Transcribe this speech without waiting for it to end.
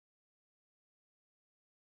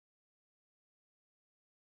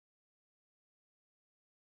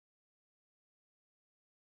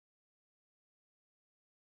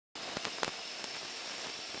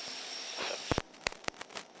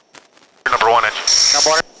number 1 engine. Number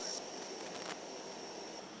 1.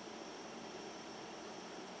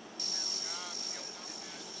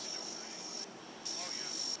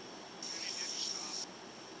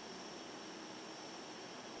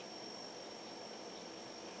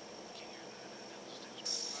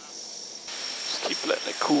 Just keep letting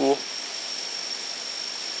it cool.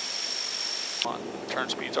 Turn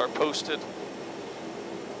speeds are posted.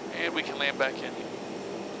 And we can land back in.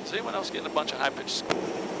 Is anyone else getting a bunch of high pitched?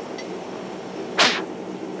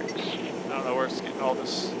 I don't know where it's getting all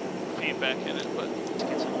this feedback in it, but Let's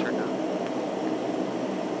get some turned on.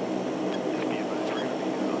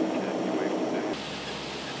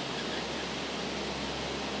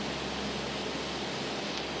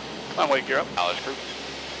 come on, wait, gear up. Knowledge group.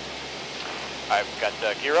 I've got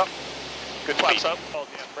gear up. Good Flaps speed. up. Oh,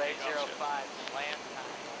 yeah. Spray 05, land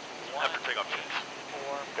time. After takeoff chance.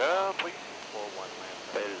 4, Complete. 4-1 land.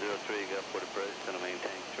 Beta 03, got for the approach, going to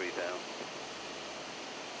maintain 3,000.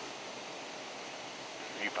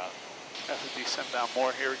 View pilot. Have to descend down more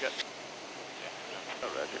here. We got. Oh,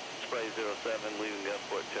 roger. Spray 07, leaving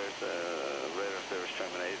Gulfport Terrace, radar service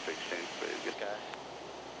terminated, fixed change, pretty good. Okay.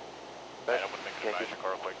 Right, I'm going to make a nice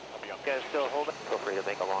car real quick. I'll be on. You guys still hold it? Feel free to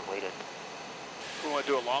make a long lead in. We want to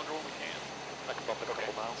do a longer one. We can. I can bump it a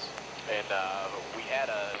couple miles. And we had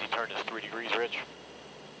a turn is 3 degrees, Rich.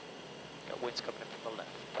 Got winds coming in from the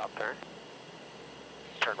left. Stop turn.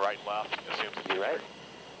 Turn right and left. Assumes it's You right?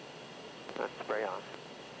 Let's spray on.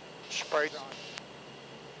 Spray on.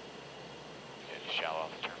 Yeah, just shallow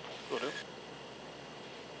off the turn. Will do.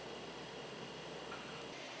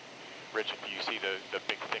 Rich, if you see the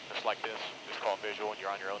big thickness like this, just call visual and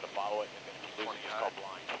you're on your own to follow it. And then if you lose it, just call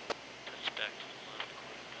blind.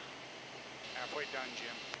 Halfway done,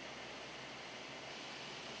 Jim.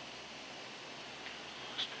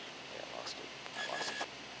 Yeah, lost it. Lost it.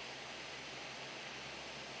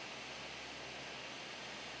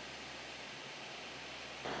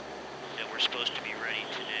 That we're supposed to be ready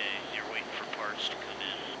today. They're waiting for parts to come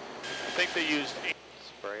in. I think they used.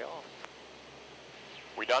 Spray off.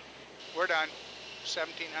 We done? We're done.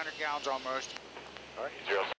 1,700 gallons almost. All right, 0.